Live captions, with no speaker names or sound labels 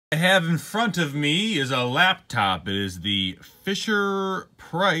I have in front of me is a laptop. It is the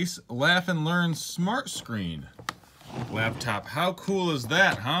Fisher-Price Laugh and Learn Smart Screen laptop. How cool is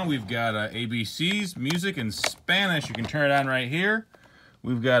that, huh? We've got ABCs, music in Spanish. You can turn it on right here.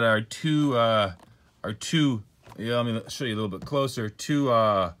 We've got our two, let me show you a little bit closer. Two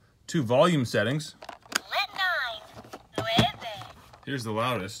volume settings. Let 9, 9, Here's the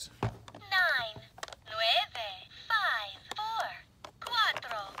loudest. 9, 5, 4, 4.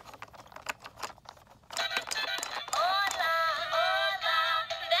 Hola, hola.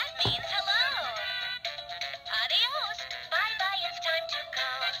 That means hello. Adios. Bye-bye. It's time to go.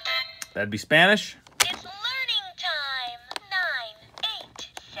 That'd be Spanish. It's learning time. 9, 8,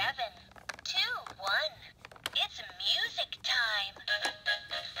 7, 2, 1. It's music time.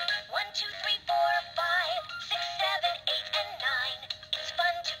 1, 2, 3, 4, 5, 6, 7, 8, and 9. It's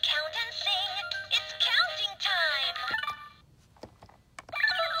fun to count and sing. It's counting time.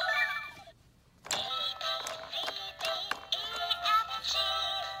 A, B, C, D, E, F, G.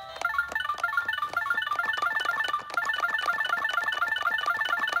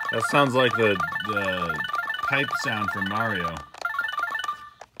 That sounds like the pipe sound from Mario.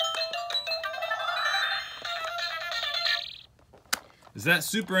 Is that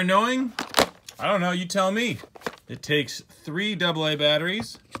super annoying? I don't know, you tell me. It takes 3 AA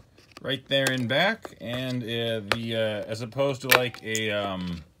batteries right there in back, and as opposed to like a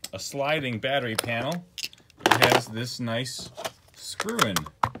sliding battery panel, it has this nice screw-in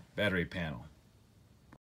battery panel.